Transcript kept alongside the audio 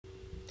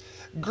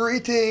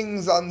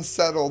Greetings,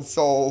 unsettled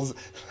souls.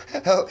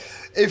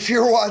 If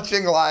you're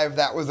watching live,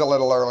 that was a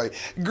little early.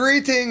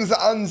 Greetings,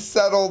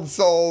 unsettled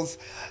souls.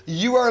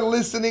 You are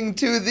listening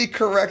to the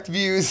correct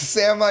views.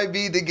 Sam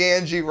I.B.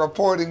 DeGangi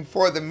reporting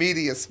for the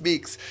Media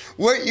Speaks.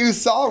 What you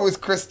saw was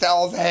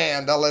Christelle's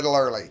hand a little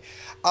early.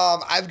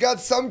 I've got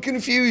some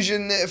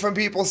confusion from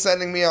people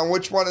sending me on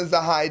which one is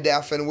the high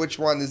def and which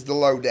one is the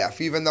low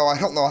def, even though I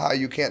don't know how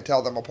you can't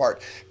tell them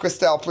apart.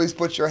 Christelle, please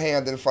put your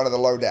hand in front of the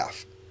low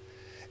def.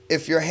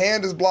 If your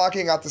hand is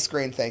blocking out the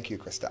screen, thank you,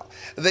 Christelle,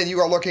 then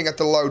you are looking at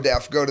the low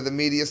def. Go to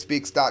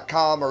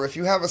themediaspeaks.com, or if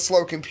you have a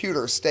slow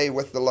computer, stay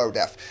with the low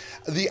def.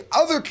 The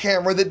other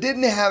camera that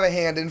didn't have a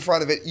hand in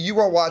front of it, you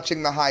are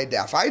watching the high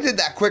def. I did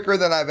that quicker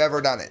than I've ever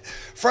done it.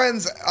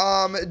 Friends,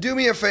 do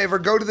me a favor,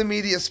 go to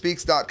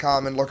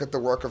themediaspeaks.com and look at the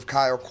work of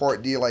Kyle,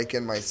 Court, D-Lake,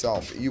 and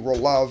myself. You will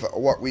love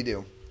what we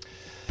do.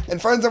 And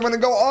friends, I'm going to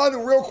go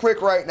on real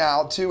quick right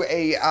now to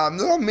a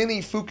little mini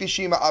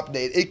Fukushima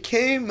update. It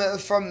came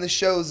from the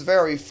show's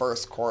very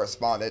first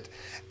correspondent,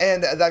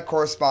 and that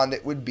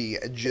correspondent would be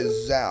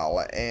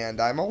Giselle. And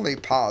I'm only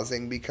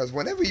pausing because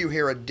whenever you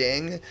hear a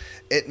ding,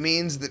 it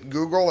means that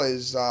Google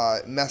is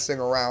messing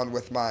around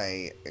with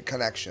my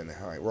connection.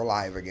 All right, we're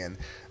live again.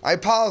 I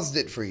paused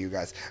it for you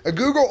guys.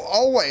 Google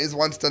always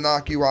wants to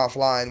knock you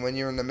offline when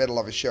you're in the middle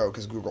of a show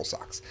because Google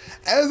sucks.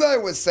 As I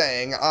was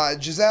saying,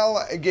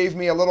 Giselle gave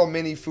me a little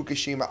mini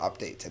Fukushima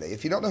update today.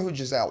 If you don't know who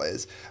Giselle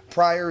is,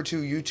 prior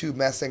to YouTube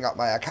messing up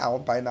my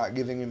account by not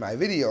giving me my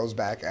videos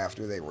back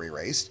after they were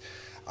erased,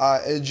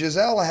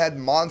 Giselle had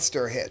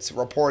monster hits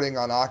reporting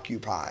on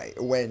Occupy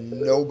when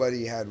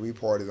nobody had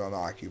reported on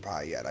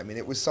Occupy yet. I mean,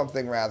 it was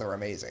something rather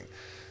amazing.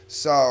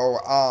 So,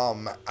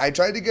 I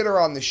tried to get her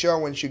on the show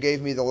when she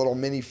gave me the little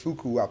mini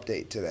Fuku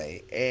update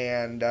today,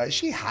 and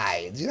she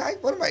hides. You know,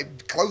 one of my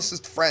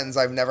closest friends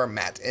I've never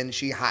met, and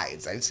she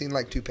hides. I've seen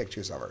like 2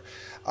 pictures of her.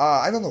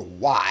 I don't know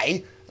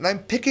why, and I'm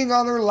picking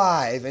on her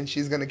live, and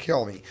she's going to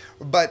kill me.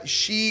 But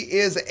she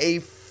is a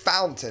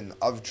fountain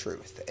of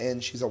truth,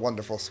 and she's a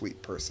wonderful, sweet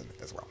person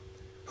as well.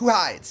 Who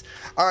hides?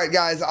 All right,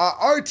 guys,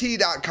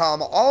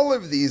 RT.com, all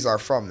of these are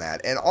from that.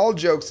 And all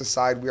jokes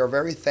aside, we are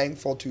very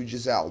thankful to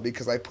Giselle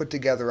because I put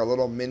together a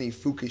little mini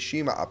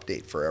Fukushima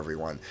update for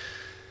everyone.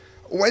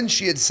 When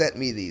she had sent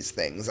me these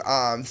things,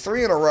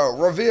 3 in a row,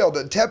 revealed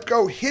that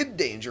TEPCO hid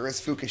dangerous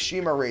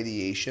Fukushima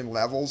radiation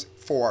levels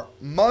for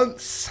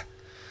months.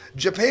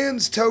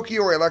 Japan's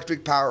Tokyo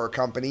Electric Power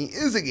Company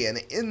is again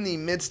in the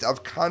midst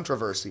of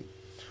controversy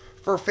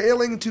for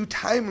failing to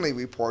timely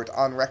report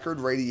on record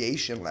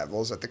radiation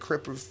levels at the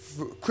crippled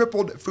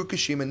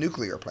Fukushima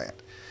nuclear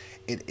plant.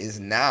 It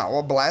is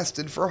now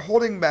blasted for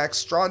holding back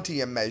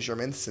strontium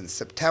measurements since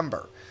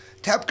September.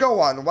 TEPCO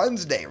on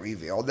Wednesday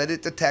revealed that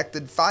it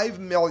detected 5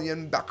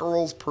 million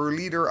becquerels per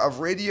liter of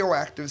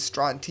radioactive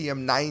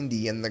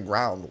strontium-90 in the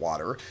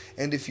groundwater.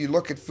 And if you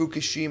look at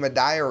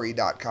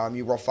FukushimaDiary.com,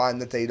 you will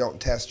find that they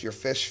don't test your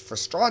fish for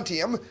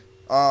strontium.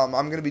 I'm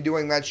going to be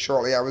doing that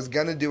shortly. I was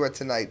going to do it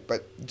tonight,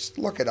 but just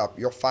look it up.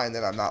 You'll find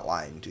that I'm not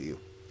lying to you.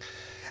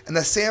 And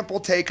a sample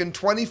taken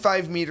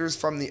 25 meters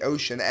from the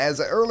ocean as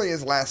early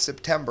as last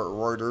September,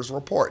 Reuters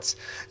reports.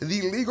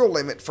 The legal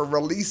limit for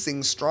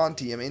releasing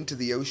strontium into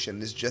the ocean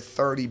is just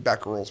 30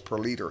 becquerels per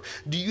liter.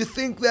 Do you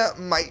think that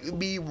might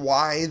be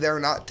why they're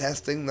not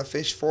testing the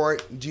fish for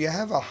it? Do you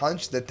have a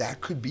hunch that that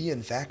could be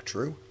in fact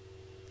true?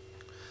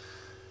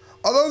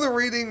 Although the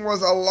reading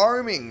was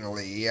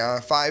alarmingly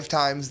 5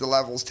 times the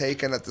levels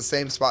taken at the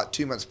same spot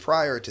 2 months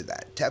prior to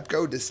that,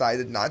 TEPCO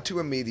decided not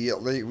to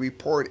immediately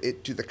report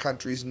it to the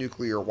country's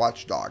nuclear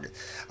watchdog.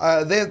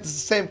 They're the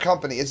same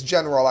company. It's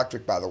General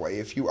Electric, by the way.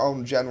 If you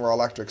own General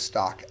Electric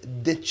stock,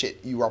 ditch it.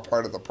 You are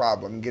part of the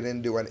problem. Get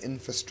into an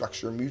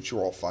infrastructure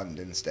mutual fund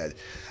instead.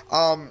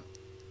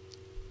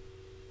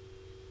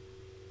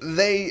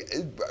 They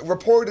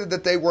reported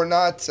that they were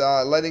not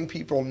letting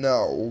people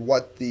know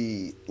what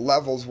the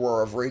levels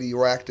were of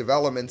radioactive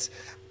elements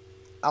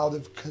out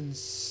of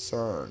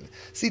concern.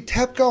 See,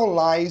 TEPCO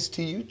lies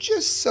to you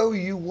just so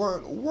you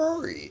weren't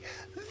worried.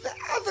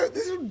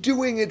 They're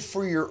doing it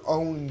for your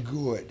own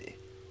good,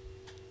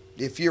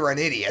 if you're an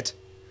idiot.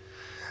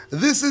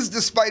 This is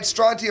despite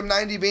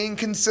strontium-90 being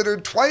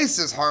considered twice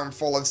as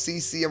harmful as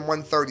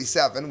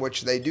cesium-137,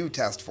 which they do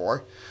test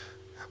for,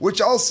 which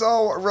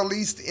also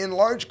released in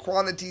large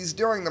quantities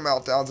during the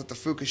meltdowns at the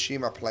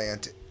Fukushima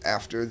plant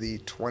after the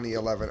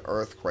 2011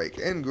 earthquake.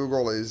 And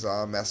Google is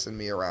messing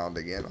me around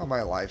again. Oh,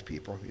 my live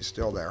people, you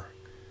still there?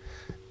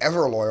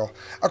 Ever loyal.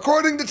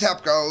 According to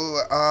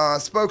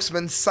TEPCO,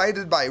 spokesman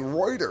cited by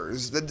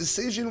Reuters, the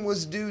decision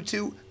was due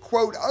to,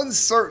 quote,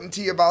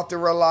 uncertainty about the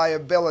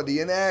reliability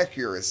and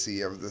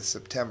accuracy of the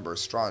September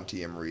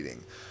strontium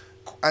reading,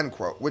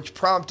 unquote, which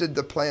prompted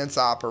the plant's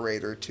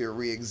operator to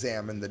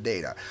re-examine the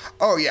data.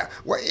 Oh yeah,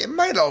 well, it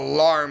might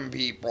alarm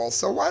people,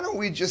 so why don't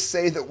we just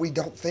say that we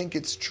don't think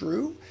it's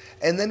true?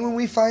 And then when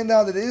we find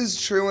out it is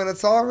true and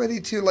it's already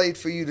too late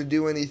for you to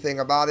do anything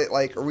about it,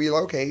 like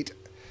relocate,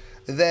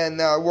 then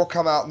we'll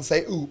come out and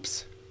say,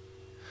 oops.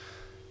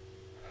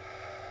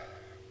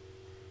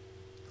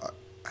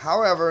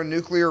 However,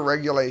 Nuclear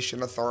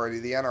Regulation Authority,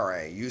 the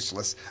NRA,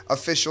 useless.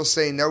 Officials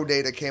say no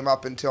data came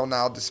up until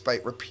now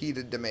despite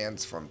repeated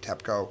demands from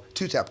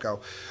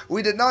TEPCO.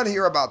 We did not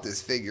hear about this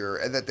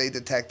figure that they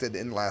detected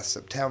in last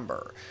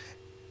September.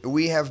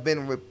 We have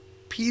been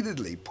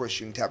repeatedly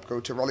pushing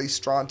TEPCO to release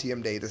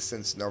strontium data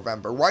since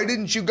November. Why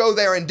didn't you go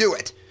there and do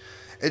it?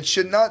 It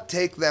should not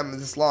take them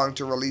this long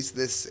to release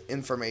this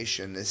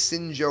information.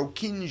 Shinjo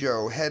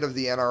Kinjo, head of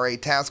the NRA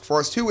task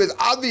force, who is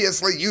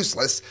obviously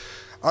useless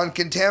on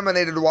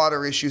contaminated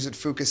water issues at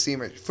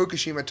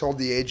Fukushima, told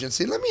the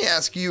agency, let me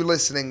ask you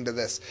listening to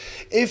this,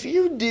 if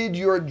you did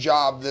your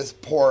job this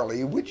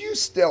poorly, would you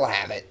still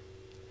have it?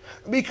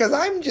 Because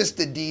I'm just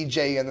a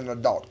DJ in an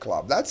adult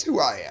club. That's who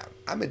I am.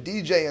 I'm a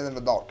DJ in an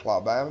adult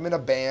club. I'm in a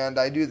band.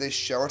 I do this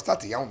show. It's not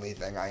the only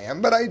thing I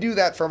am, but I do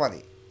that for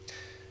money.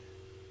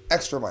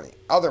 Extra money,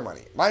 other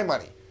money, my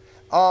money.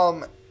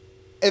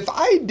 If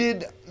I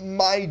did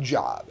my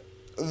job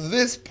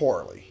this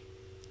poorly,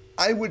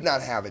 I would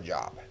not have a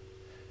job.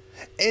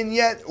 And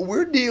yet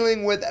we're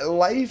dealing with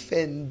life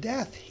and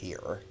death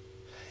here.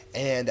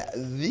 And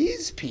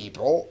these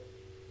people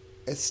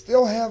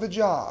still have a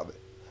job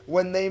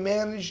when they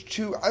manage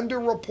to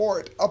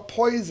underreport a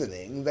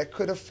poisoning that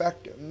could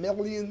affect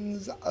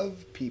millions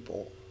of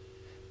people,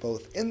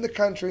 both in the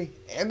country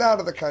and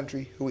out of the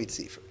country, who eat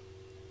seafood.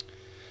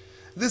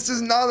 This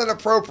is not an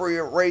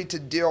appropriate way to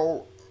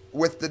deal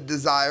with the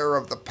desire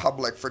of the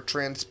public for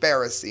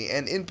transparency,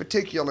 and in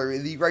particular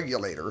the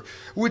regulator,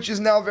 which is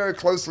now very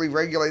closely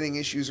regulating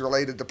issues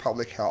related to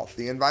public health,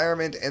 the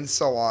environment, and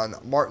so on.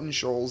 Martin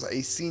Scholes,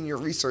 a senior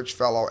research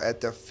fellow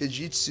at the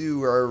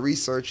Fujitsu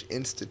Research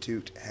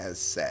Institute, has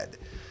said.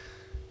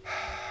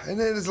 And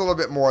then there's a little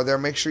bit more there.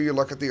 Make sure you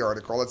look at the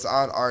article. It's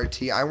on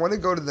RT. I want to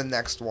go to the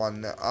next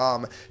one.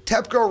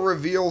 TEPCO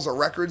reveals a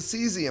record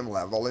cesium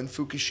level in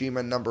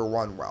Fukushima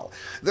 #1 well.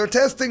 They're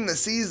testing the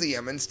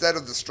cesium instead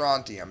of the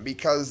strontium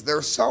because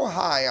they're so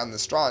high on the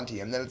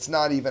strontium that it's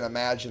not even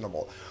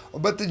imaginable.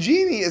 But the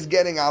genie is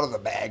getting out of the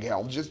bag,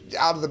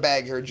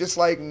 here, just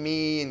like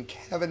me and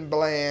Kevin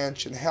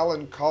Blanche and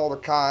Helen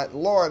Caldicott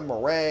and Lauren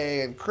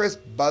Murray and Chris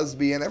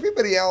Busby and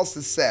everybody else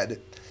has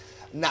said.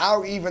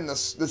 Now even the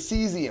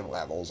cesium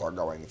levels are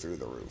going through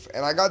the roof.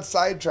 And I got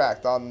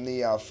sidetracked on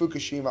the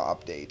Fukushima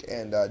update,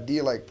 and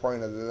D-Lake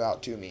pointed it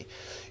out to me.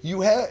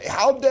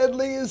 How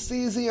deadly is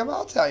cesium?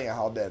 I'll tell you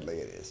how deadly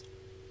it is.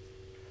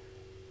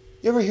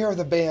 You ever hear of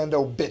the band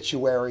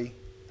Obituary?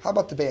 How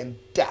about the band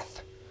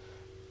Death?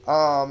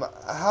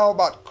 How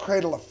about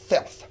Cradle of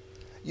Filth?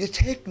 You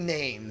take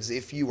names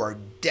if you are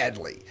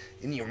deadly,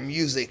 and your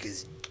music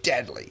is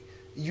deadly.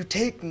 You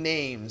take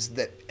names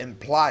that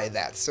imply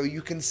that so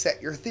you can set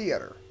your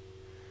theater.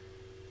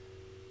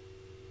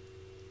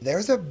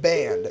 There's a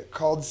band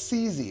called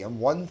Cesium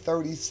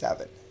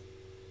 137.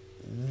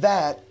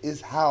 That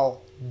is how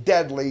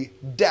deadly,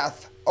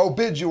 death,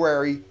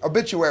 obituary,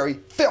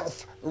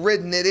 filth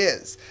ridden it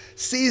is.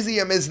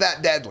 Cesium is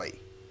that deadly.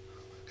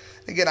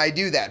 Again, I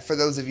do that for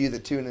those of you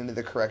that tune into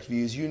the Correct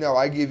Views. You know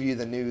I give you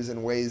the news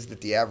in ways that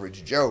the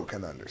average Joe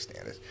can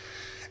understand it.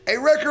 A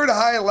record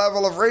high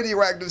level of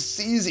radioactive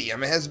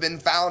cesium has been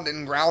found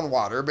in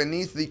groundwater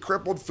beneath the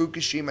crippled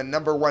Fukushima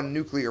 #1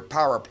 nuclear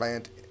power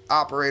plant,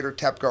 operator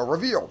TEPCO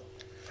revealed.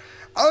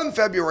 On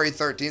February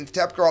 13th,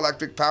 TEPCO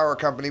Electric Power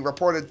Company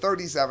reported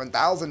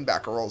 37,000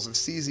 becquerels of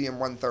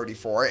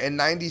cesium-134 and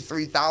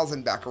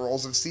 93,000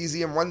 becquerels of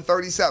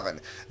cesium-137.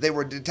 They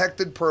were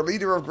detected per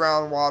liter of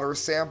groundwater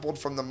sampled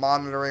from the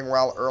monitoring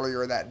well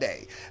earlier that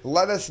day.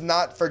 Let us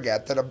not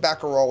forget that a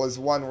becquerel is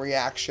one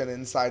reaction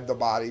inside the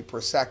body per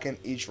second.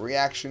 Each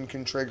reaction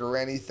can trigger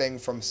anything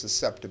from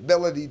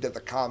susceptibility to the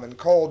common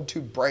cold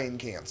to brain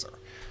cancer.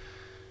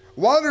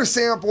 Water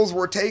samples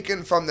were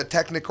taken from the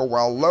technical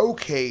well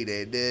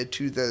located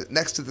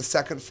next to the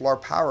second floor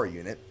power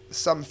unit,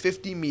 some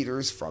 50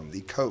 meters from the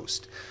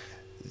coast.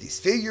 These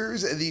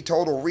figures, the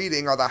total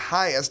reading, are the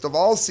highest of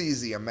all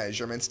cesium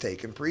measurements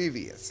taken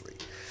previously.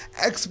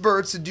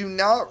 Experts do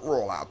not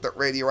rule out that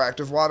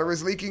radioactive water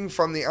is leaking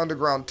from the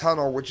underground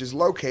tunnel, which is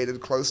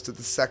located close to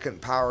the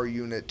second power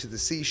unit to the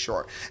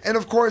seashore. And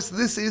of course,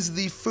 this is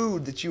the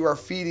food that you are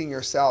feeding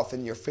yourself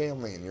and your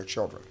family and your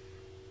children.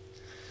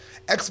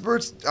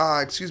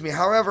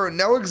 However,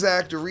 no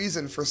exact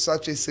reason for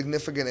such a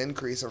significant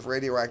increase of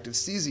radioactive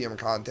cesium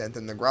content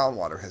in the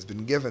groundwater has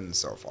been given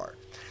so far.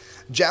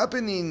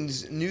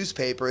 Japanese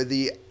newspaper,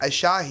 the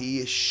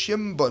Asahi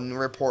Shimbun,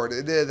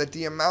 reported that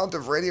the amount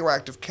of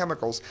radioactive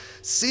chemicals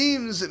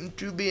seems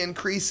to be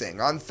increasing.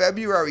 On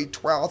February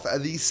 12th,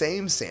 the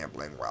same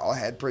sampling well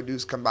had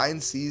produced combined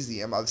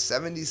cesium of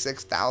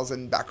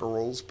 76,000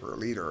 becquerels per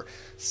liter,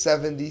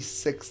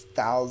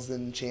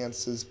 76,000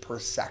 chances per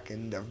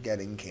second of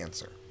getting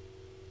cancer.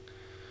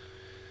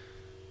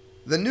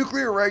 The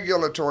Nuclear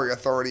Regulatory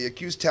Authority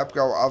accused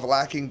TEPCO of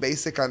lacking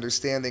basic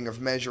understanding of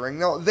measuring.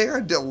 No, they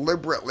are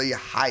deliberately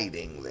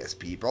hiding this,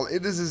 people.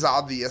 It is as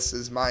obvious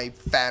as my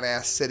fat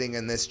ass sitting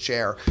in this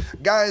chair.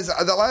 Guys,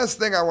 the last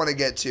thing I want to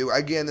get to,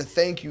 again,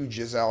 thank you,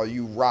 Giselle,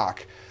 you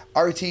rock.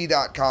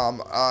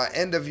 RT.com,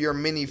 end of your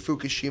mini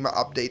Fukushima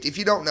update. If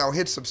you don't know,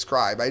 hit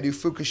subscribe. I do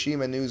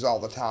Fukushima news all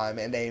the time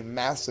and a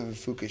massive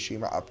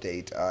Fukushima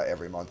update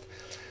every month.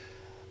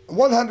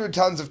 100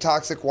 tons of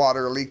toxic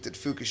water leaked at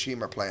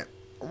Fukushima plant.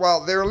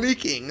 Well, they're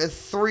leaking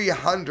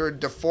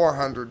 300 to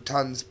 400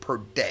 tons per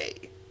day.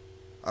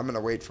 I'm going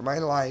to wait for my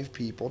live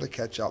people to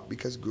catch up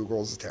because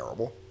Google's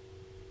terrible.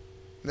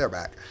 They're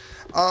back.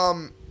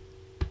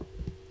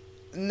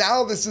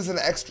 Now this is an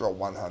extra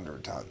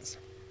 100 tons.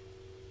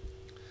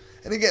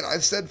 And again,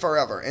 I've said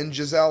forever, and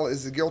Giselle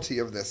is guilty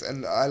of this,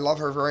 and I love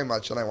her very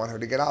much, and I want her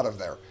to get out of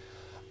there.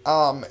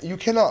 You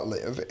cannot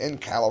live in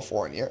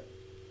California,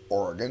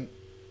 Oregon,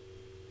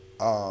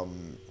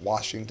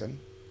 Washington,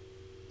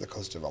 the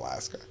coast of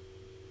Alaska,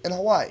 and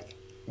Hawaii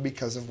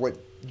because of what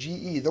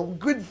the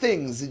good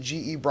things that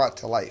GE brought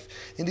to life.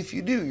 And if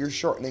you do, you're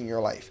shortening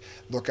your life.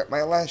 Look at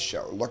my last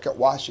show. Look at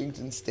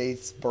Washington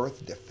State's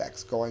birth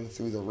defects going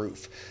through the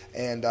roof.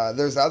 And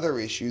there's other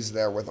issues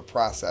there with a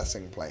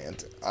processing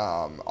plant,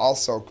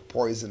 also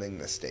poisoning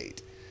the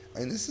state. I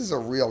mean, this is a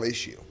real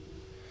issue.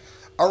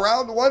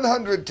 Around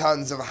 100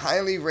 tons of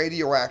highly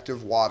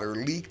radioactive water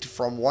leaked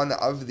from one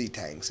of the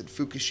tanks at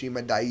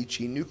Fukushima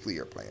Daiichi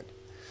nuclear plant.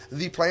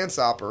 The plant's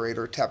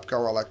operator,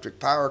 TEPCO Electric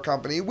Power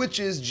Company, which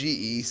is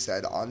GE,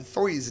 said on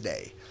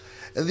Thursday.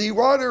 The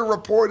water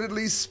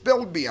reportedly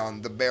spilled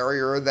beyond the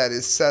barrier that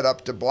is set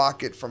up to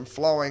block it from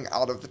flowing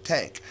out of the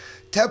tank.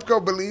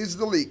 TEPCO believes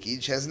the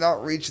leakage has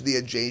not reached the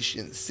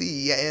adjacent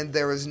sea and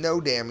there is no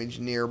damage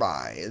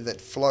nearby that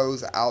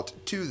flows out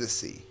to the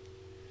sea.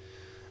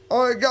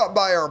 Oh, it got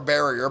by our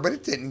barrier, but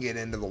it didn't get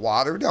into the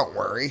water, don't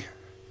worry.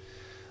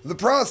 The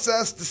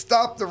process to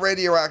stop the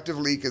radioactive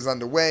leak is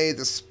underway.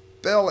 The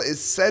spill is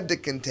said to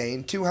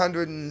contain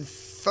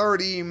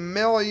 230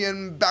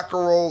 million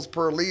becquerels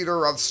per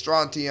liter of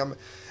strontium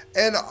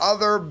and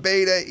other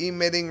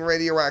beta-emitting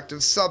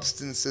radioactive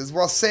substances.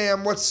 Well,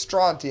 Sam, what's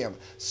strontium?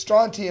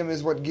 Strontium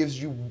is what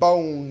gives you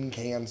bone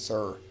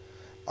cancer.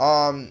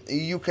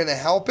 You can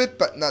help it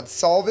but not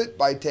solve it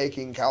by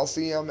taking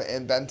calcium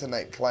and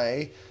bentonite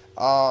clay.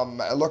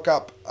 Look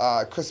up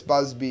Chris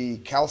Busby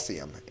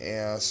calcium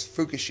and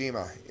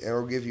Fukushima.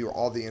 It'll give you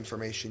all the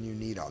information you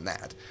need on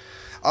that.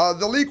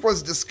 The leak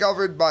was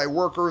discovered by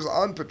workers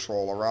on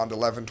patrol around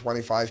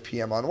 11:25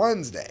 p.m. on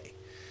Wednesday.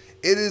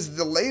 It is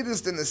the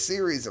latest in a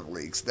series of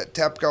leaks that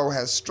TEPCO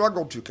has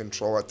struggled to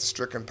control at the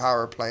stricken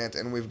power plant,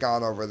 and we've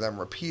gone over them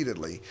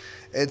repeatedly.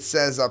 It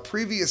says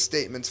previous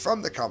statements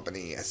from the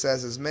company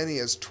says as many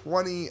as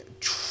 20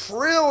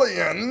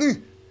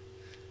 trillion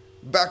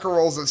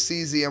becquerels of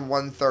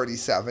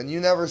cesium-137. You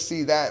never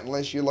see that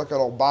unless you look at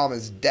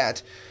Obama's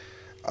debt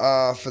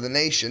for the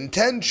nation.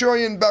 10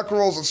 trillion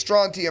becquerels of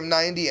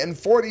strontium-90 and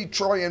 40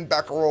 trillion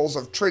becquerels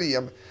of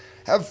tritium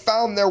have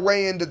found their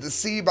way into the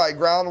sea by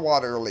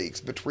groundwater leaks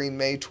between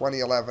May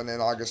 2011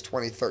 and August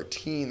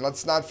 2013.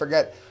 Let's not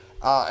forget,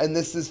 and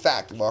this is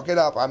fact, look it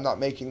up, I'm not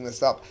making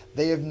this up,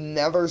 they have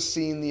never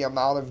seen the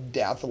amount of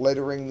death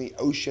littering the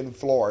ocean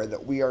floor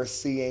that we are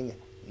seeing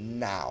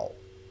now.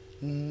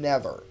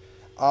 Never.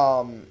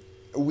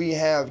 We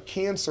have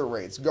cancer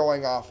rates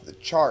going off the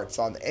charts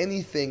on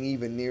anything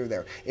even near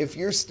there. If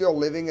you're still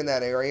living in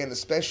that area, and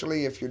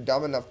especially if you're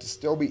dumb enough to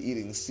still be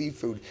eating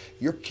seafood,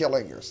 you're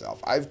killing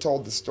yourself. I've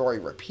told the story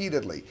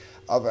repeatedly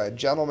of a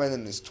gentleman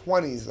in his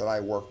 20s that I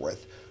work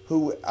with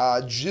who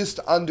just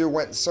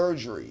underwent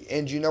surgery.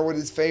 And you know what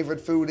his favorite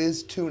food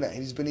is? Tuna.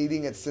 He's been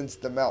eating it since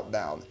the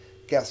meltdown.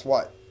 Guess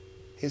what?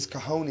 His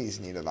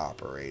cojones needed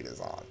operated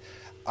on.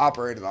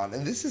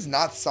 And this is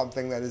not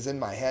something that is in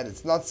my head.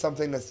 It's not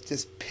something that's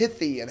just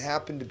pithy and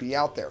happened to be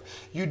out there.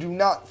 You do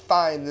not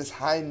find this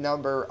high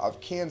number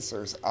of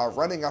cancers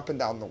running up and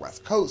down the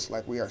West Coast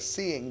like we are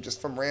seeing just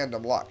from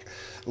random luck.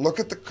 Look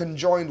at the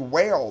conjoined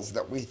whales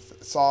that we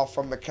saw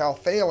from Michael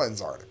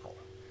Thalen's article.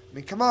 I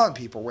mean, come on,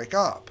 people, wake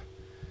up.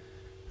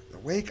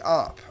 Wake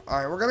up. All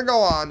right, we're going to go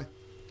on.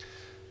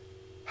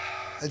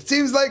 It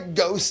seems like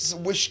ghosts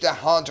wish to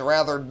haunt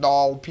rather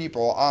dull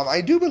people.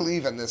 I do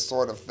believe in this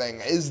sort of thing.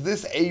 Is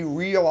this a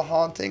real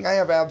haunting? I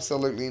have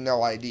absolutely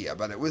no idea,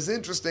 but it was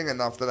interesting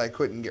enough that I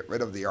couldn't get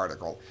rid of the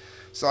article.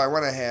 So I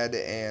went ahead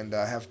and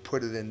have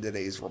put it in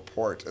today's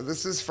report.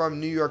 This is from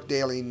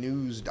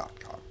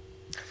NewYorkDailyNews.com.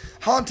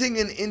 Haunting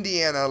in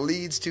Indiana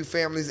leads to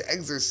family's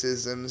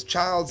exorcisms,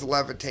 child's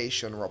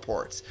levitation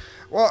reports.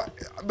 Well,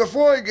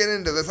 before I get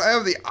into this, I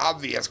have the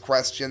obvious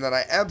question that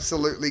I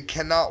absolutely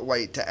cannot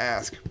wait to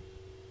ask.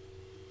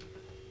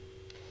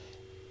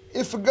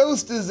 If a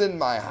ghost is in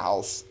my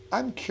house,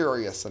 I'm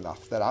curious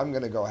enough that I'm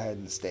going to go ahead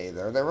and stay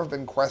there. There have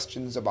been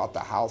questions about the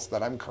house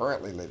that I'm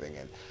currently living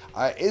in.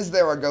 Is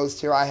there a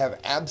ghost here? I have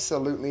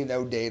absolutely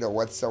no data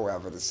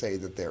whatsoever to say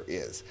that there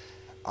is.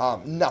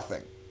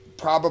 Nothing.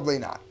 Probably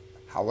not.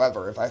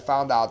 However, if I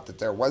found out that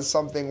there was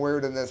something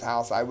weird in this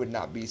house, I would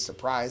not be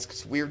surprised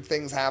because weird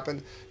things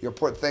happen. You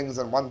put things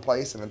in one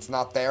place and it's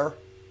not there,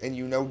 and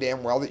you know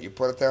damn well that you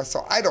put it there.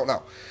 So I don't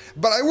know.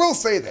 But I will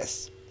say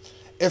this.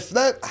 If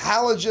that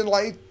halogen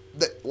light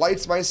that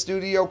lights my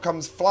studio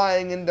comes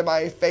flying into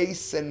my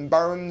face and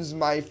burns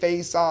my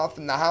face off,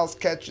 and the house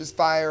catches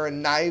fire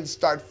and knives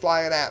start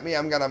flying at me,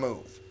 I'm going to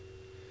move.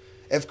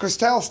 If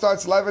Christelle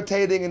starts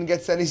levitating and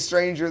gets any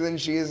stranger than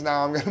she is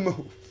now, I'm going to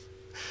move.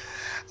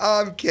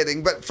 I'm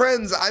kidding. But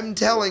friends, I'm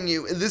telling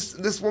you,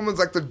 this woman's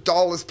like the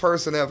dullest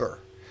person ever.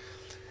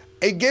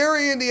 A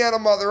Gary, Indiana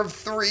mother of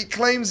 3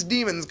 claims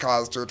demons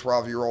caused her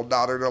 12-year-old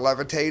daughter to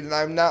levitate, and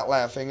I'm not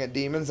laughing at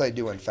demons. I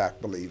do, in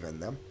fact, believe in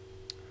them.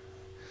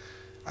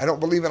 I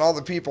don't believe in all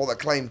the people that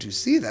claim to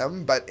see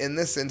them, but in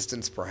this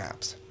instance,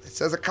 perhaps. It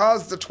says it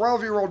caused the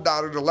 12-year-old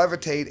daughter to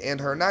levitate and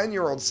her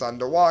 9-year-old son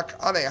to walk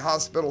on a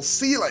hospital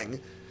ceiling,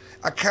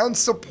 accounts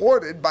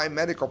supported by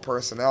medical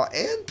personnel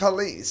and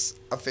police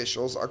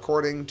officials,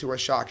 according to a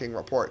shocking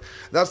report.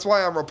 That's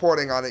why I'm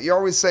reporting on it. You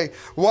always say,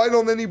 why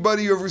don't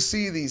anybody ever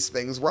see these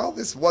things? Well,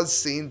 this was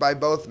seen by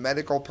both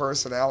medical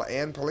personnel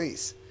and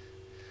police.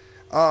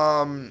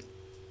 For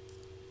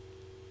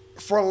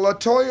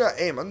Latoya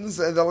Ammons,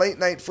 the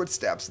late-night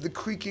footsteps, the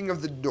creaking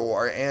of the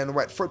door, and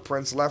wet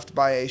footprints left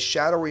by a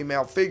shadowy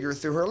male figure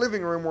through her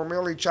living room were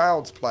merely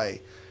child's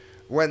play,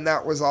 when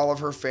that was all of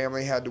her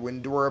family had to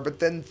endure. But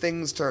then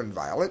things turned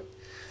violent.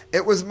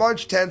 It was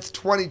March 10th,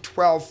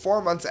 2012,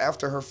 4 months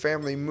after her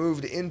family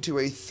moved into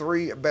a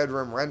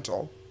 3-bedroom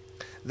rental,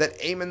 that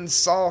Ammons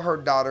saw her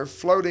daughter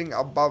floating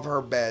above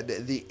her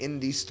bed, the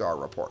Indy Star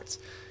reports.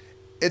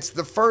 It's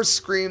the first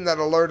scream that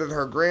alerted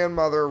her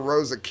grandmother,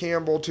 Rosa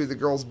Campbell, to the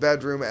girl's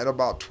bedroom at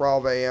about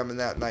 12 a.m. in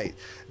that night.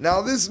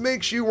 Now, this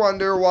makes you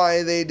wonder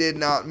why they did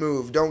not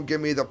move. Don't give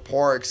me the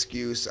poor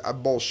excuse.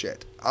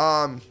 Bullshit.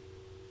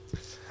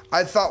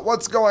 I thought,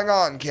 what's going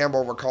on?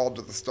 Campbell recalled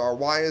to the Star.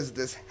 Why is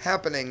this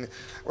happening?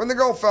 When the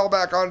girl fell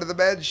back onto the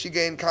bed, she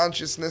gained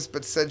consciousness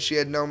but said she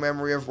had no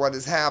memory of what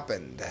has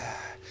happened.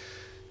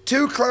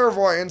 2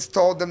 clairvoyants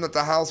told them that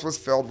the house was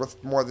filled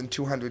with more than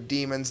 200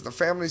 demons. The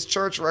family's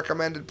church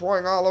recommended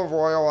pouring olive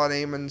oil on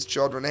Ammons'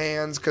 children's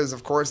hands because,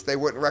 of course, they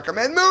wouldn't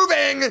recommend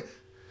moving,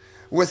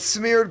 with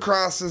smeared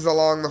crosses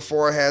along the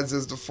foreheads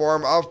as the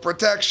form of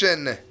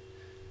protection.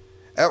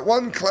 At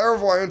one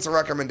clairvoyant's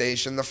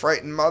recommendation, the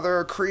frightened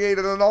mother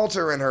created an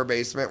altar in her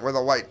basement with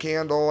a white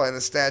candle and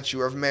a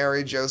statue of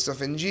Mary,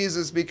 Joseph, and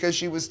Jesus because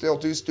she was still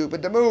too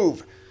stupid to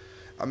move.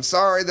 I'm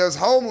sorry, there's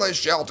homeless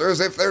shelters.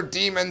 If there are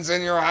demons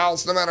in your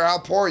house, no matter how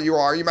poor you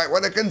are, you might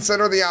want to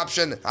consider the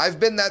option. I've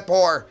been that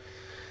poor.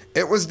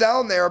 It was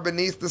down there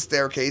beneath the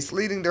staircase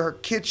leading to her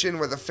kitchen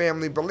where the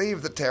family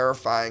believed the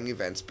terrifying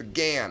events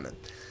began.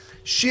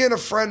 She and a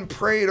friend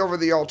prayed over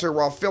the altar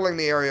while filling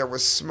the area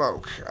with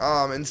smoke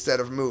instead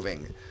of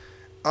moving.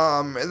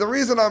 The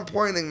reason I'm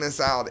pointing this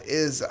out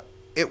is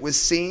it was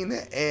seen,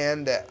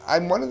 and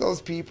I'm one of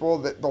those people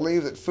that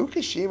believe that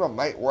Fukushima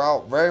might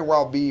very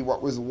well be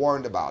what was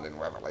warned about in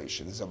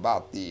Revelations,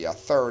 about the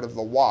 1/3 of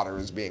the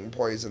waters being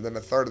poisoned and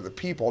 1/3 of the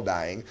people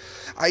dying.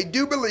 I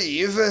do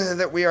believe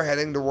that we are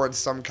heading towards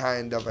some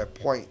kind of a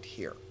point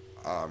here.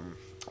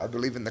 I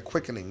believe in the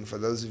quickening, for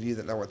those of you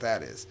that know what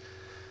that is.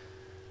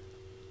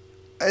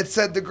 It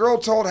said the girl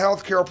told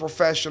healthcare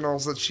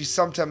professionals that she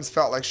sometimes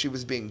felt like she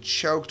was being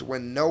choked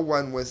when no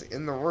one was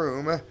in the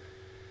room.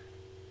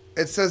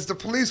 It says the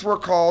police were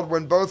called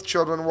when both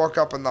children woke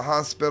up in the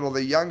hospital.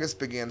 The youngest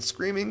began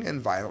screaming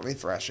and violently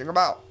thrashing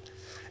about.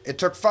 It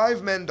took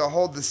 5 men to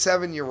hold the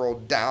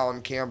 7-year-old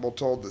down, Campbell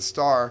told the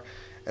Star.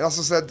 It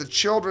also said the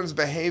children's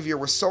behavior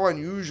was so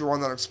unusual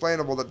and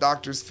unexplainable that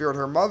doctors feared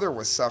her mother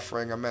was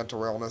suffering a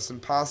mental illness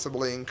and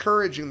possibly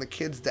encouraging the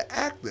kids to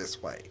act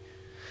this way.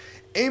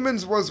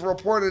 Ammons was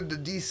reported to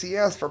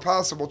DCS for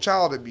possible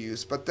child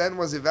abuse, but then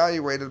was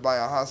evaluated by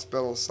a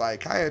hospital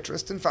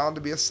psychiatrist and found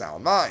to be of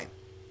sound mind.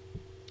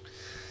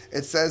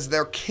 It says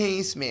their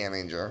case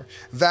manager,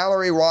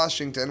 Valerie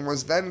Washington,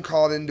 was then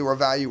called in to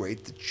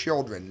evaluate the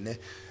children.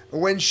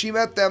 When she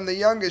met them, the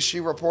youngest, she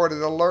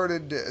reported,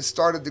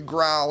 started to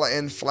growl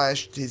and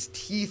flashed his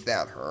teeth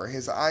at her.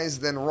 His eyes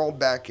then rolled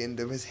back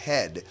into his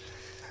head.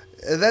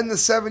 Then the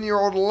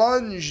 7-year-old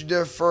lunged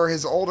for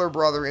his older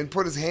brother and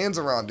put his hands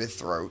around his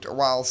throat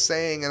while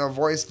saying in a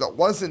voice that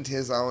wasn't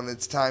his own,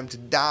 "It's time to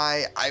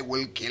die, I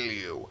will kill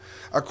you,"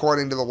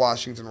 according to the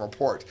Washington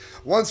report.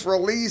 Once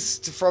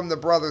released from the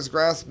brother's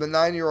grasp, the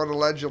 9-year-old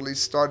allegedly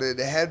started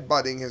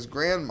headbutting his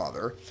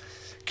grandmother.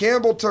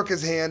 Campbell took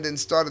his hand and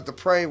started to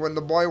pray when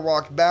the boy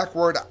walked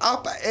backward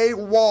up a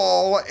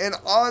wall and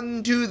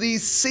onto the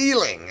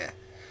ceiling.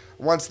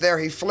 Once there,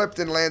 he flipped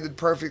and landed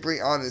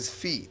perfectly on his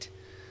feet.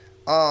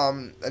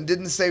 And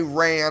didn't say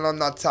ran. I'm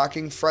not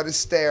talking Fred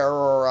Astaire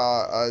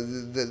or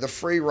the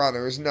free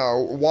runners. No,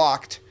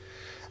 walked.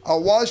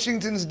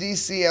 Washington's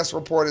DCS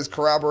report is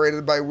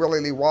corroborated by Willie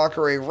Lee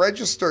Walker, a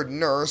registered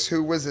nurse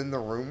who was in the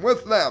room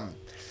with them.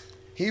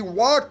 He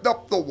walked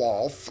up the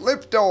wall,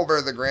 flipped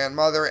over the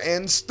grandmother,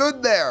 and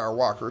stood there,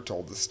 Walker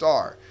told the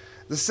Star.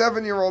 The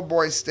 7-year-old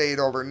boy stayed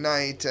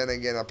overnight, and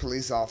again, a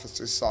police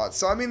officer saw it.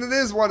 So, I mean, it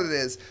is what it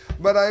is,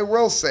 but I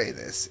will say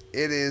this.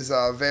 It is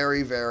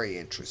very, very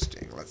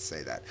interesting. Let's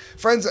say that.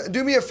 Friends,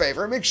 do me a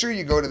favor. Make sure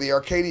you go to the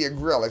Arcadia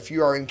Grill if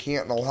you are in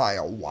Canton,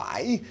 Ohio.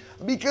 Why?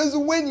 Because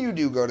when you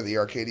do go to the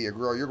Arcadia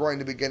Grill, you're going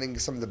to be getting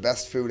some of the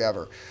best food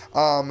ever.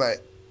 I'm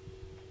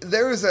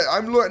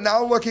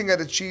now looking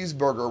at a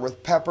cheeseburger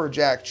with pepper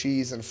jack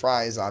cheese and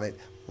fries on it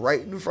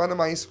right in front of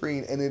my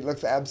screen, and it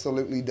looks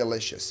absolutely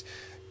delicious.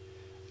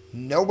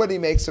 Nobody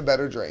makes a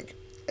better drink,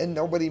 and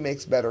nobody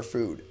makes better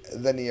food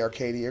than the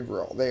Arcadia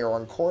Grill. They are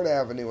on Court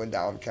Avenue in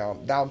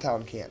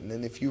downtown Canton,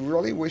 and if you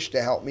really wish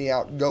to help me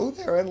out, go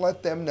there and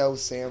let them know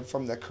Sam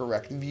from the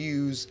Correct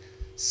Views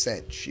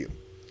sent you.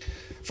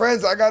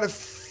 Friends, I got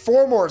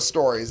 4 more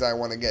stories I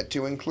want to get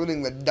to,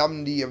 including the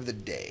Dumdy of the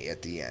Day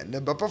at the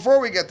end. But before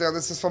we get there,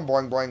 this is from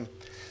Boing Boing.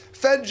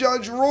 Fed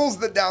judge rules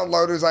that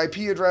downloader's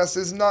IP address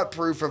is not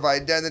proof of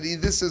identity.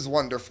 This is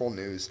wonderful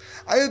news.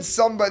 I had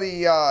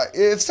somebody, I've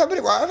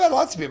had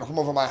lots of people come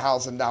over my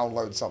house and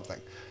download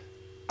something.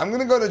 I'm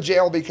going to go to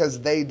jail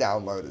because they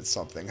downloaded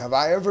something. Have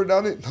I ever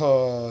done it?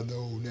 No,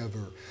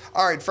 never.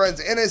 All right, friends,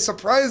 in a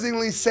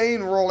surprisingly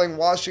sane ruling,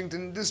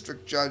 Washington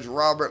District Judge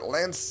Robert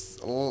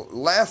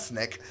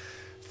Lasnik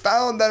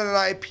found that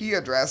an IP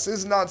address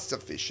is not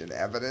sufficient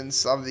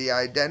evidence of the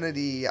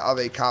identity of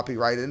a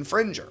copyright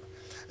infringer.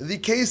 The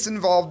case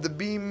involved the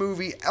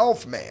B-movie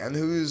Elfman,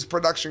 whose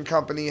production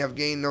company have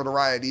gained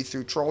notoriety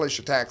through trollish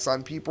attacks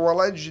on people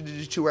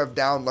alleged to have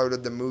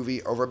downloaded the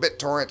movie over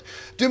BitTorrent.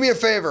 Do me a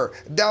favor,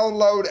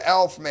 download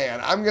Elfman.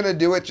 I'm going to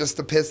do it just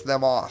to piss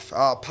them off.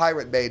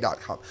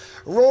 PirateBay.com.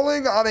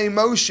 Ruling on a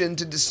motion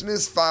to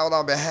dismiss filed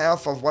on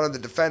behalf of one of the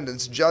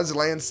defendants, Judge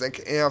Lansing,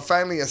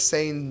 finally a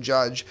sane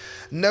judge,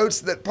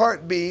 notes that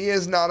Part B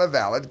is not a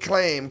valid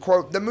claim.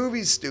 Quote, the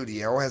movie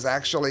studio has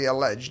actually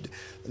alleged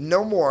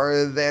no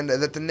more than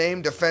that the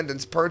named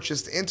defendants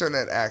purchased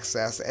internet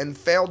access and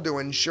failed to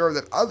ensure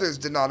that others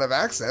did not have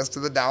access to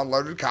the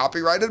downloaded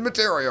copyrighted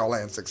material,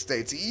 Lansing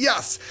states.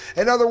 Yes!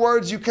 In other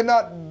words, you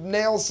cannot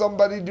nail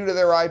somebody due to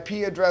their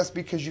IP address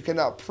because you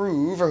cannot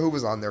prove who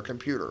was on their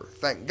computer.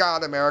 Thank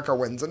God America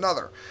wins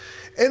another.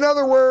 In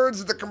other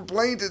words, the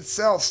complaint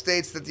itself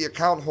states that the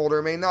account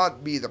holder may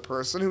not be the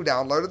person who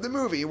downloaded the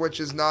movie,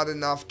 which is not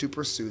enough to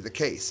pursue the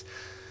case.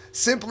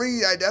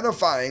 Simply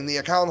identifying the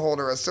account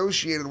holder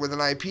associated with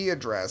an IP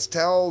address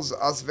tells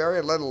us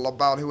very little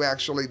about who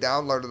actually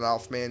downloaded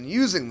Elfman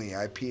using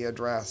the IP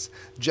address.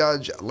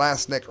 Judge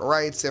Lasnik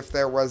writes, if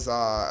there was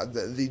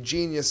the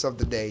genius of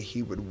the day,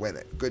 he would win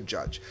it. Good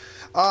judge.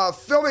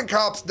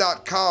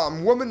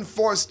 Filmingcops.com, woman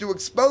forced to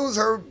expose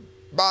her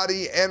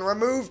body and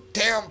remove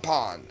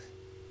tampon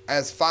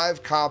as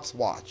 5 cops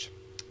watch.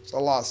 It's a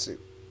lawsuit.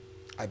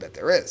 I bet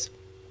there is.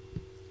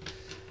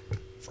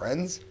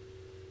 Friends,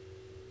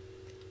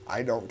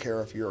 I don't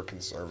care if you're a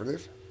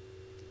conservative.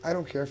 I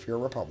don't care if you're a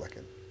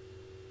Republican.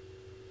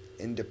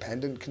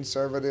 Independent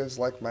conservatives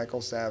like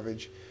Michael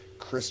Savage,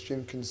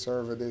 Christian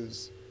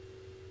conservatives,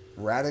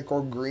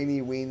 radical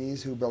greenie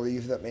weenies who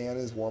believe that man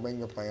is warming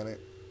the planet.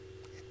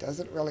 It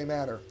doesn't really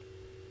matter.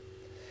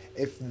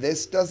 If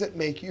this doesn't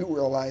make you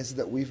realize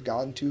that we've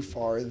gone too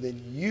far,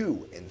 then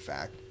you, in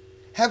fact,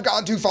 have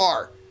gone too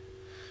far.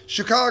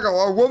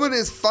 Chicago, a woman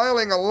is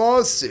filing a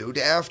lawsuit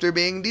after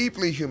being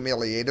deeply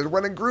humiliated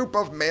when a group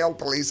of male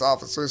police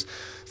officers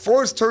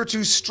forced her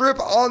to strip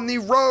on the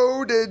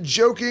road,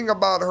 joking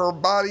about her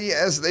body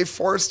as they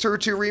forced her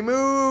to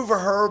remove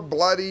her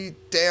bloody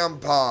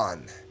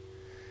tampon.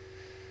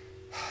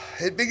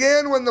 It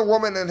began when the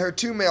woman and her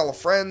 2 male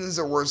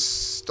friends were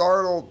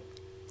startled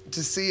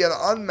to see an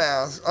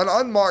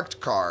unmarked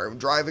car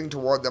driving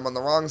toward them on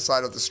the wrong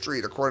side of the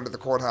street, according to the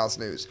Courthouse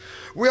News.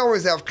 We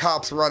always have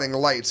cops running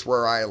lights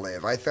where I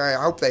live. I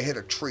hope they hit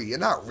a tree.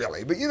 Not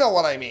really, but you know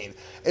what I mean.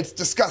 It's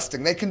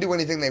disgusting. They can do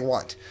anything they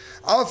want.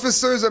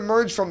 Officers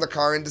emerged from the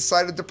car and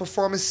decided to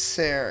perform a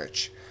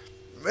search.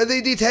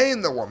 They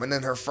detained the woman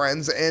and her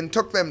friends and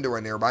took them to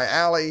a nearby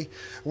alley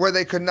where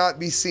they could not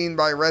be seen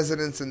by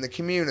residents in the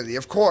community.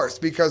 Of course,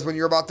 because when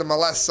you're about to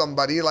molest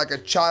somebody like a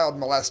child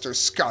molester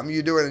scum,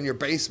 you do it in your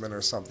basement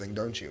or something,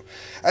 don't you?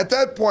 At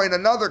that point,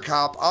 another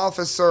cop,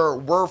 Officer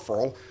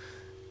Werfel,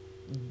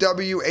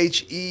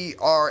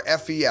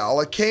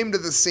 Werfel, came to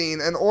the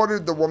scene and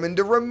ordered the woman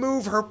to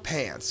remove her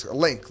pants,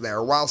 link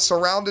there, while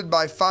surrounded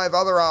by 5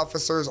 other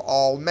officers,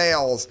 all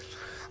males.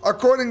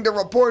 According to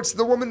reports,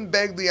 the woman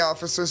begged the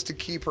officers to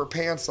keep her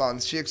pants on.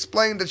 She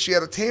explained that she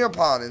had a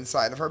tampon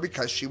inside of her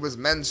because she was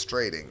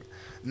menstruating.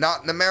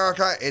 Not in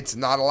America, it's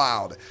not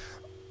allowed.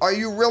 Are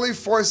you really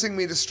forcing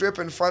me to strip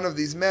in front of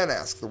these men?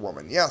 Asked the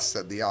woman. Yes,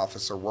 said the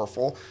officer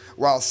Werfel,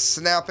 while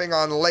snapping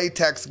on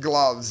latex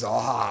gloves.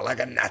 Oh,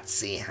 like a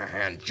Nazi.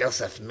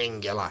 Joseph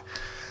Mengele.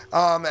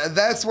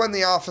 That's when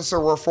the officer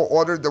Werfel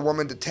ordered the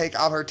woman to take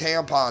out her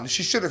tampon.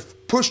 She should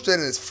have pushed it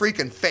in his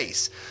freaking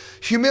face.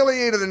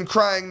 Humiliated and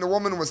crying, the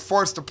woman was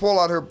forced to pull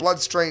out her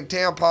blood-stained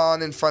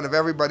tampon in front of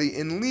everybody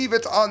and leave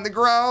it on the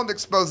ground,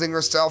 exposing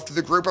herself to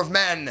the group of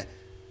men.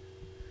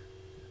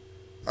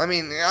 I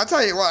mean, I'll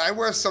tell you what, I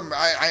wear some,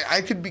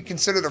 I could be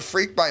considered a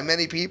freak by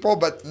many people,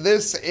 but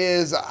this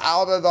is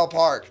out of the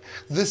park.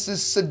 This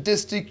is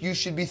sadistic. You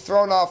should be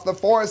thrown off the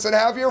force and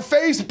have your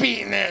face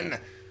beaten in.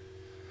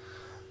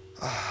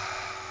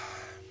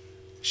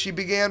 She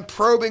began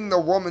probing the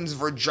woman's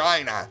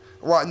vagina.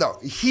 Well, no,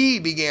 he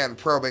began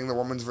probing the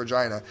woman's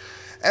vagina.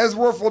 As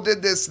Werfel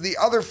did this, the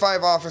other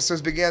 5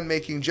 officers began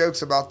making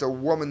jokes about the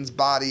woman's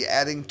body,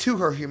 adding to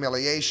her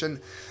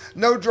humiliation.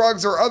 No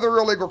drugs or other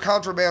illegal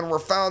contraband were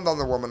found on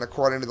the woman,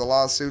 according to the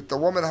lawsuit. The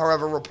woman,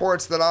 however,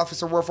 reports that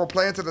Officer Werfel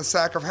planted a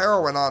sack of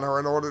heroin on her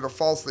in order to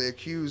falsely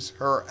arrest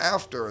her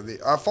after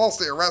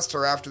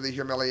the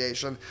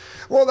humiliation.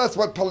 Well, that's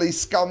what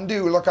police scum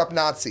do. Look up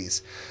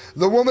Nazis.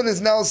 The woman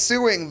is now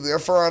suing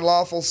for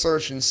unlawful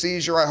search and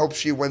seizure. I hope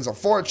she wins a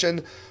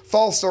fortune.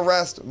 False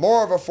arrest,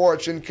 more of a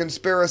fortune.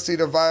 Conspiracy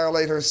to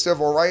violate her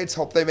civil rights.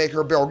 Hope they make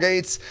her Bill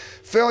Gates.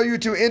 Failure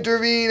to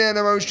intervene and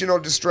emotional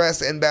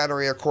distress and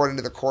battery, according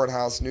to the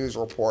courthouse news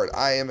report.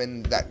 I am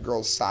in that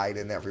girl's side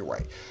in every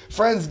way.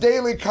 Friends,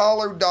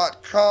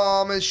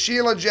 dailycaller.com.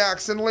 Shelia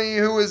Jackson Lee,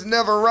 who is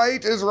never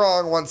right, is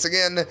wrong once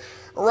again.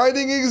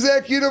 Writing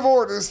executive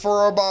orders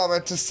for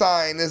Obama to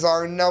sign is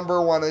our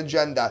number 1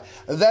 agenda.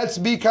 That's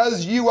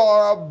because you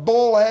are a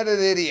bullheaded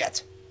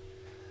idiot.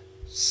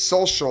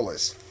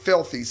 Socialist,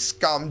 filthy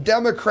scum.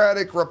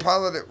 Democratic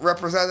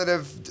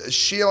Representative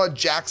Shelia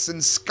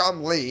Jackson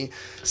Scum Lee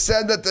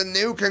said that the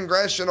new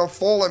Congressional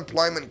Full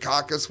Employment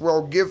Caucus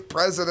will give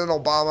President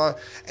Obama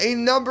a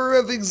number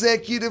of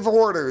executive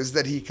orders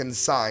that he can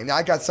sign.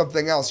 I got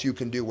something else you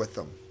can do with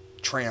them,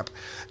 tramp.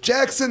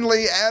 Jackson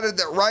Lee added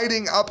that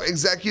writing up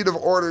executive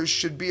orders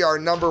should be our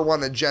number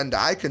 1 agenda.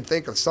 I can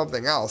think of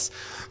something else.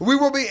 We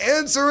will be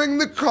answering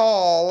the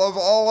call of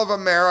all of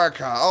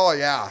America. Oh,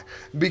 yeah,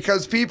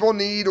 because people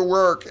need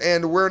work,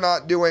 and we're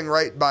not doing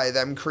right by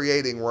them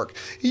creating work.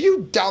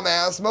 You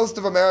dumbass. Most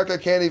of America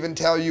can't even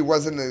tell you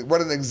what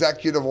an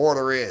executive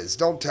order is.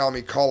 Don't tell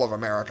me call of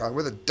America.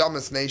 We're the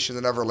dumbest nation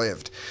that ever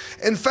lived.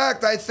 In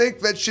fact, I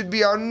think that should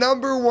be our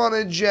number 1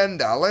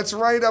 agenda. Let's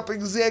write up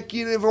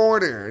executive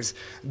orders,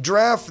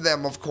 draft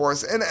them, of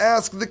course, and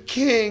ask the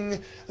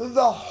king,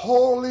 the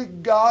holy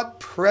God,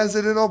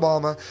 President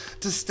Obama,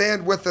 to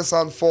stand with us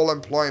on full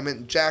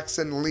employment.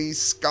 Jackson Lee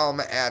scum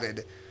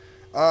added.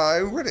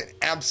 What an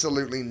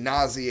absolutely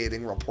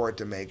nauseating report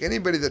to make.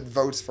 Anybody that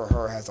votes for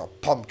her has a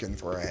pumpkin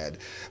for a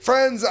head.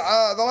 Friends,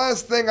 the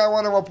last thing I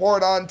want to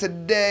report on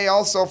today,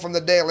 also from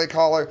the Daily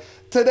Caller,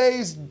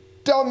 today's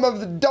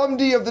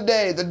dumdy of the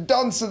day, the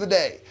dunce of the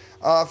day.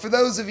 For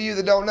those of you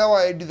that don't know,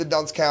 I do the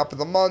dunce cap of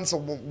the month. So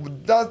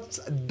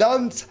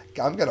dunce,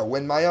 I'm going to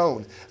win my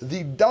own.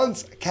 The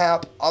dunce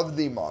cap of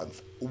the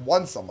month,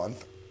 once a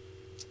month.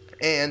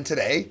 And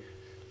today,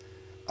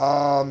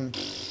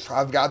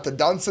 I've got the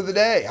dunce of the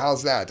day.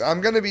 How's that? I'm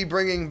going to be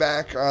bringing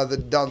back the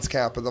dunce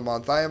cap of the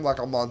month. I am like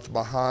a month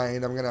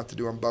behind. I'm going to have to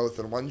do them both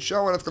in one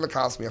show, and it's going to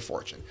cost me a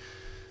fortune.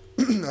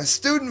 A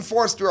student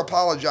forced to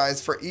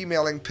apologize for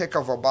emailing pic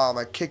of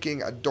Obama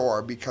kicking a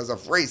door because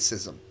of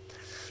racism.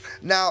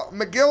 Now,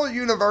 McGill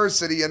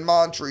University in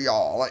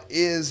Montreal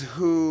is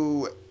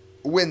who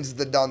wins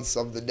the dunce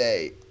of the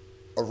day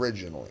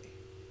originally,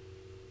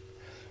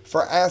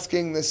 for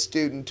asking the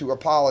student to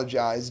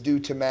apologize due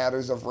to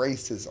matters of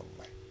racism.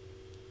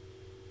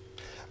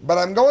 But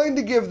I'm going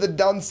to give the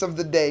dunce of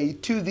the day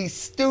to the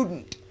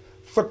student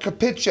for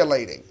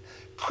capitulating.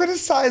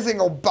 Criticizing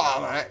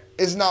Obama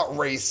is not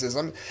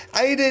racism.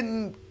 I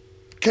didn't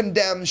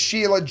condemn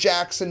Shelia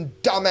Jackson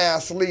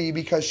dumbass Lee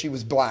because she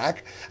was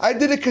black. I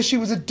did it because she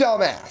was a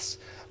dumbass.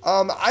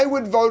 I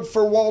would vote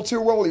for Walter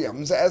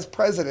Williams as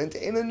president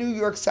in a New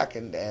York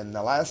second, and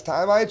the last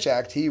time I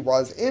checked, he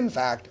was in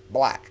fact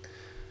black.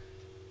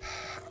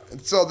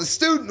 So the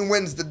student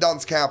wins the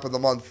dunce cap of the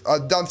month,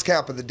 dunce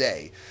cap of the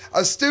day.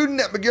 A student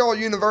at McGill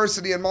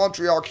University in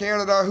Montreal,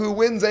 Canada, who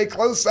wins a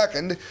close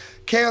second.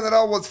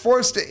 Canada was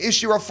forced to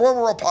issue a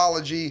formal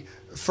apology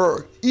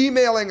for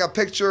emailing a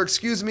picture,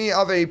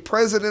 of a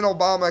President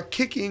Obama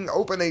kicking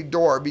open a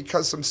door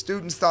because some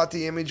students thought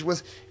the image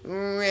was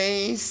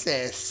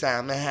racist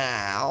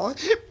somehow.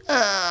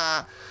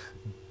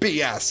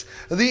 BS.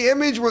 The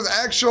image was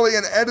actually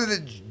an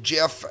edited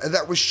GIF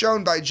that was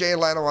shown by Jay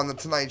Leno on The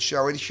Tonight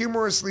Show. It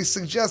humorously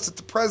suggests that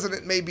the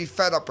president may be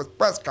fed up with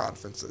press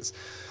conferences.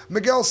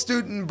 McGill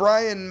student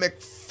Brian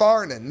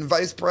McFarnan,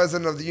 vice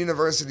president of the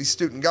university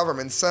student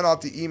government, sent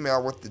out the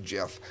email with the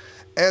GIF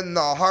and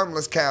the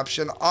harmless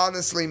caption,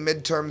 "Honestly,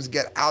 midterms,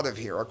 get out of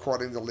here,"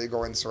 according to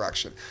Legal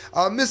Insurrection.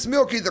 Miss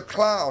Milky the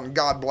Clown,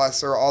 God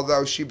bless her,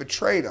 although she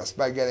betrayed us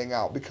by getting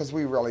out because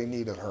we really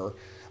needed her.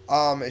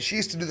 She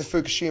used to do the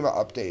Fukushima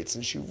updates,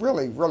 and she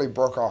really, really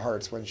broke our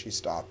hearts when she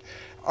stopped.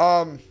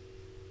 The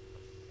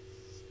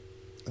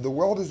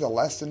world is a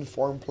less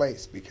informed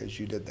place because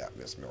you did that,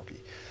 Miss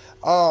Milky.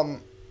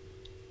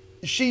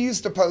 She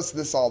used to post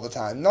this all the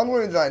time. Not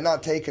only did I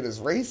not take it as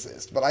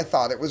racist, but I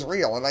thought it was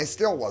real, and I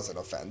still wasn't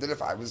offended.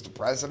 If I was the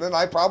president,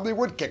 I probably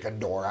would kick a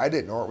door. I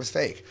didn't know it was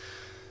fake.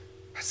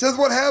 Says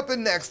what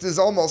happened next is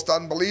almost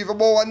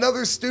unbelievable.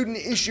 Another student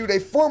issued a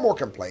formal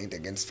complaint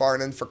against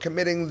Farnan for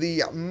committing the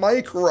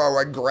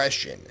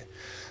microaggression.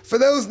 For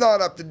those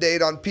not up to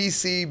date on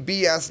PC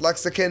BS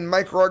lexicon,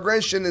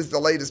 microaggression is the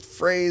latest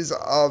phrase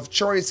of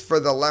choice for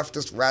the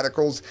leftist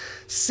radicals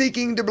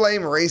seeking to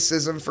blame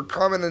racism for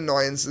common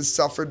annoyances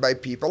suffered by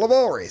people of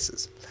all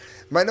races.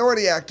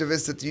 Minority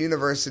activists at the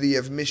University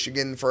of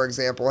Michigan, for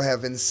example,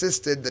 have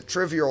insisted that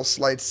trivial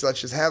slights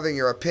such as having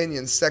your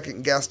opinion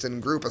second-guessed in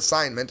group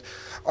assignment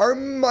are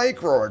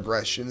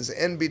microaggressions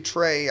and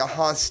betray a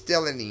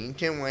hostility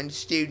toward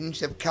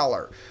students of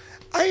color.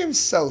 I am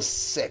so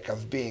sick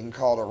of being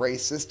called a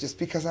racist just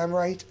because I'm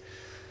right.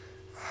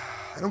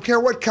 I don't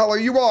care what color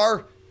you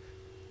are.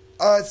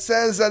 It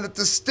says that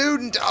the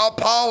student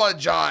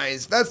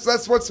apologized.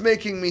 That's what's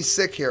making me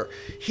sick here.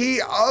 He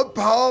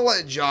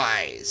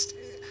apologized.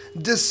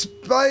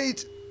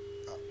 Despite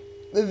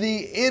the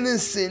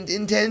innocent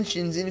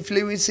intentions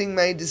influencing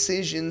my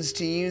decisions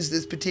to use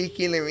this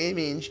particular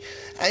image,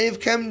 I have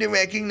come to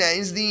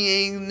recognize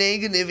the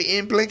negative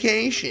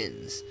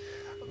implications.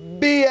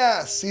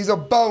 BS! He's a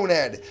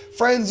bonehead.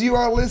 Friends, you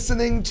are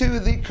listening to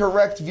The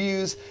Correct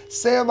Views.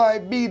 Sam I.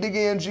 B.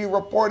 DeGangi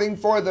reporting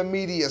for The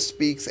Media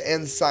Speaks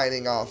and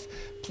signing off.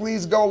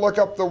 Please go look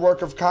up the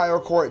work of Kyle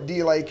Court,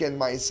 D. Lake, and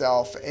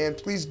myself, and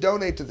please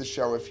donate to the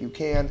show if you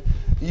can.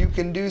 You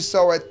can do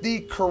so at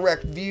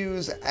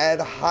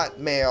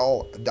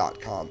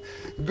thecorrectviews@hotmail.com.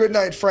 Good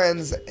night,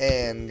 friends,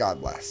 and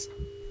God bless.